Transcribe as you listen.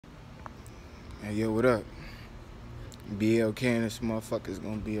Hey, yo, what up? Be okay in this motherfucker's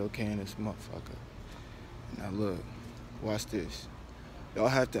gonna be okay in this motherfucker. Now look, watch this. Y'all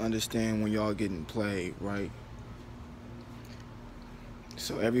have to understand when y'all getting played, right?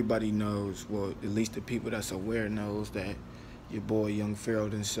 So everybody knows, well, at least the people that's aware knows that your boy Young Pharaoh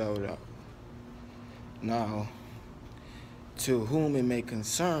done sold out. Now, to whom it may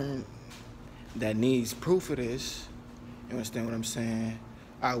concern that needs proof of this, you understand what I'm saying?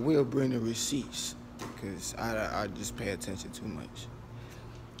 I will bring the receipts because I just pay attention too much.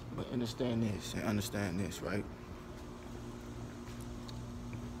 But understand this and understand this, right?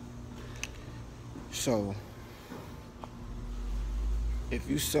 So, if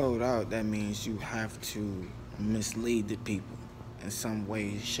you sold out, that means you have to mislead the people in some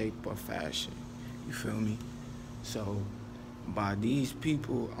way, shape, or fashion. You feel me? So, by these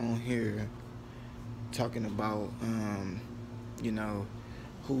people on here talking about, you know,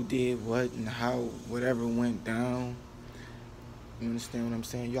 who did what and how whatever went down, you understand what I'm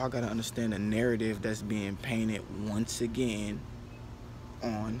saying? Y'all gotta understand the narrative that's being painted once again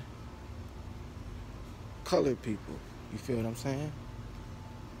on colored people. You feel what I'm saying?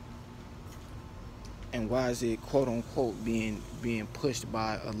 And why is it quote unquote being pushed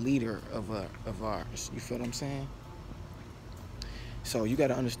by a leader of ours? You feel what I'm saying? So you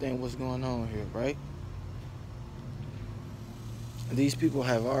gotta understand what's going on here, right? These people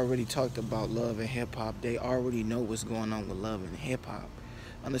have already talked about love and hip hop. They already know what's going on with love and hip hop.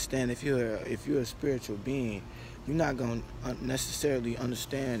 Understand, if you're a spiritual being, you're not gonna necessarily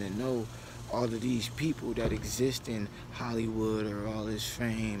understand and know all of these people that exist in Hollywood or all this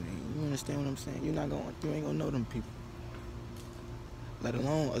fame. And you understand what I'm saying? You ain't gonna know them people. Let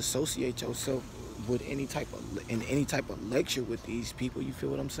alone associate yourself with any type of lecture with these people. You feel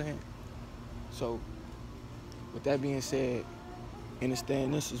what I'm saying? So, with that being said,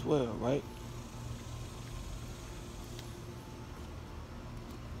 understand this as well, right?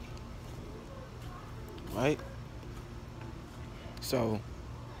 Right? So,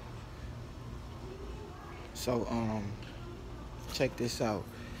 check this out.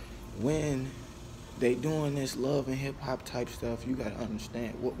 When they doing this love and hip hop type stuff, you gotta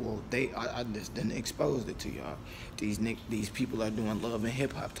understand. I just didn't expose it to y'all. These people are doing love and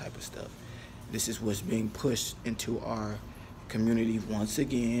hip hop type of stuff. This is what's being pushed into our community once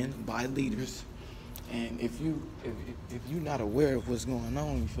again by leaders. And if you're not aware of what's going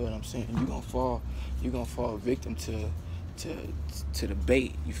on, you feel what I'm saying? You're gonna fall victim to the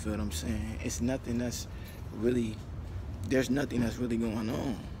bait. You feel what I'm saying? There's nothing that's really going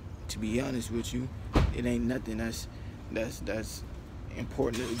on. To be honest with you, it ain't nothing that's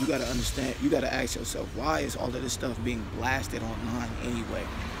important. You gotta understand. You gotta ask yourself, why is all of this stuff being blasted online anyway?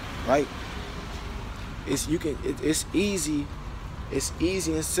 Right? It's easy. It's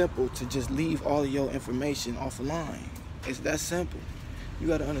easy and simple to just leave all of your information offline. It's that simple. You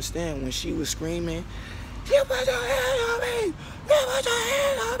gotta understand, when she was screaming, "You put your hand on me! You put your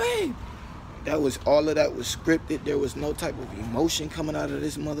hand on me!" All of that was scripted. There was no type of emotion coming out of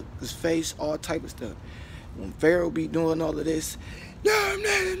this motherfucker's face, all type of stuff. When Pharaoh be doing all of this, no.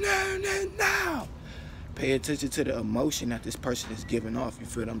 Pay attention to the emotion that this person is giving off. You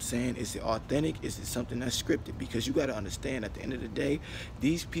feel what I'm saying? Is it authentic? Is it something that's scripted? Because you got to understand, at the end of the day,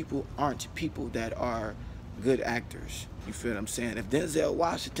 these people aren't people that are good actors. You feel what I'm saying? If Denzel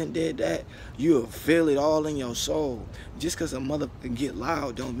Washington did that, you'll feel it all in your soul. Just because a mother can get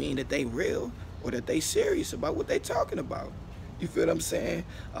loud don't mean that they real or that they serious about what they talking about. You feel what I'm saying?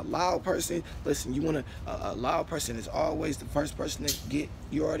 A loud person, listen, a loud person is always the first person to get,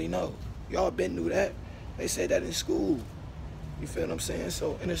 you already know. Y'all been through that. They say that in school. You feel what I'm saying?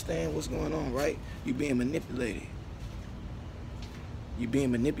 So understand what's going on, right? You being manipulated. You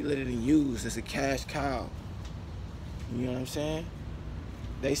being manipulated and used as a cash cow. You know what I'm saying?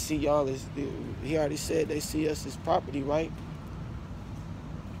 They see y'all as, he already said they see us as property, right?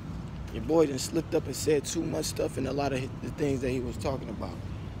 Your boy done slipped up and said too much stuff in a lot of the things that he was talking about.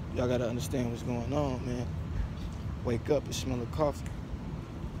 Y'all gotta understand what's going on, man. Wake up and smell the coffee.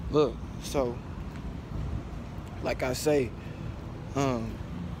 Look, so, like I say, for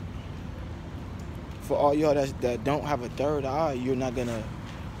all y'all that don't have a third eye, you're not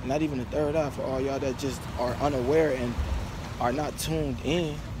even a third eye, for all y'all that just are unaware and are not tuned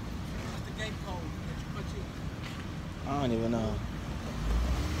in. What's the game code that you put you? I don't even know.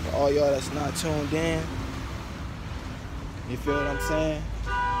 For all y'all that's not tuned in, you feel what I'm saying?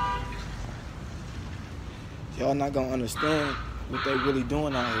 Y'all not gonna understand what they really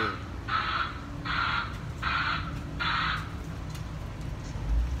doing out here.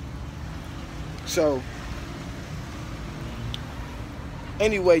 So,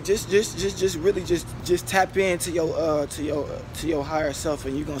 Anyway, just really just tap into your to your higher self,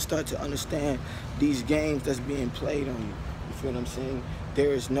 and you're gonna start to understand these games that's being played on you. You feel what I'm saying?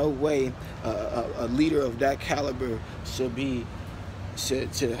 There is no way a leader of that caliber should be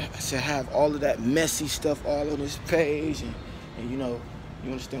to have all of that messy stuff all on his page, and you know,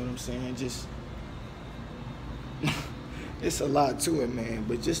 you understand what I'm saying? Just it's a lot to it, man.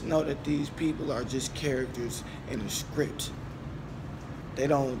 But just know that these people are just characters in a script.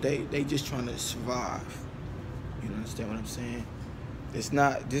 They just trying to survive. You understand what I'm saying? It's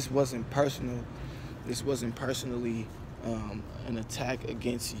not. This wasn't personal. This wasn't personally an attack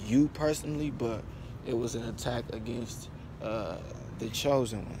against you personally, but it was an attack against the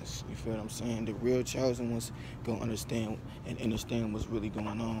chosen ones. You feel what I'm saying? The real chosen ones gonna understand and understand what's really going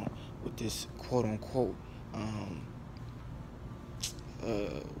on with this quote unquote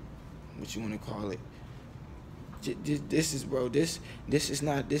what you want to call it. This is, bro. This is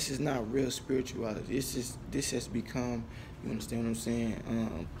not real spirituality. This has become. You understand what I'm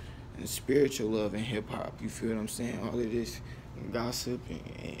saying? And spiritual love and hip hop. You feel what I'm saying? All of this gossip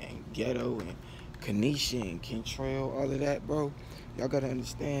and ghetto and Kanisha and Kentrail, all of that, bro. Y'all gotta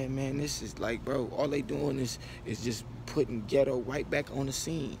understand, man. This is like, bro. All they doing is just putting ghetto right back on the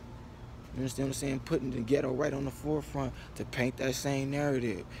scene. You understand what I'm saying? Putting the ghetto right on the forefront to paint that same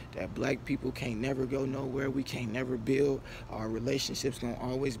narrative that black people can't never go nowhere. We can't never build. Our relationships gonna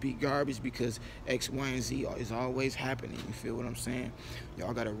always be garbage because X, Y, and Z is always happening. You feel what I'm saying?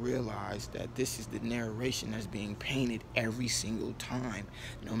 Y'all gotta realize that this is the narration that's being painted every single time,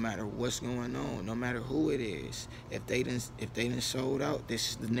 no matter what's going on, no matter who it is. If they done sold out, this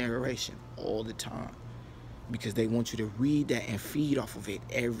is the narration all the time. Because they want you to read that and feed off of it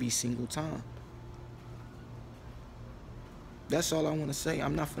every single time. That's all I want to say.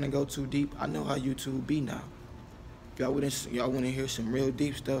 I'm not finna go too deep. I know how YouTube be now. If y'all want to hear some real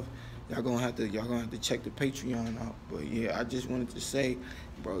deep stuff, y'all gonna have to check the Patreon out. But yeah, I just wanted to say,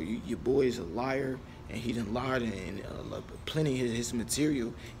 bro, your boy is a liar, and he done lied in plenty of his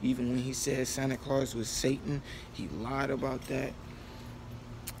material. Even when he said Santa Claus was Satan, he lied about that.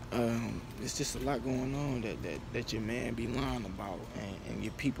 It's just a lot going on that your man be lying about, and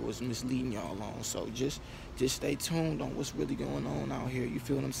your people is misleading y'all on. So just stay tuned on what's really going on out here. You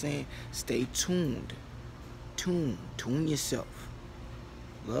feel what I'm saying? Stay tuned. Tune yourself.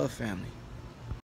 Love, family.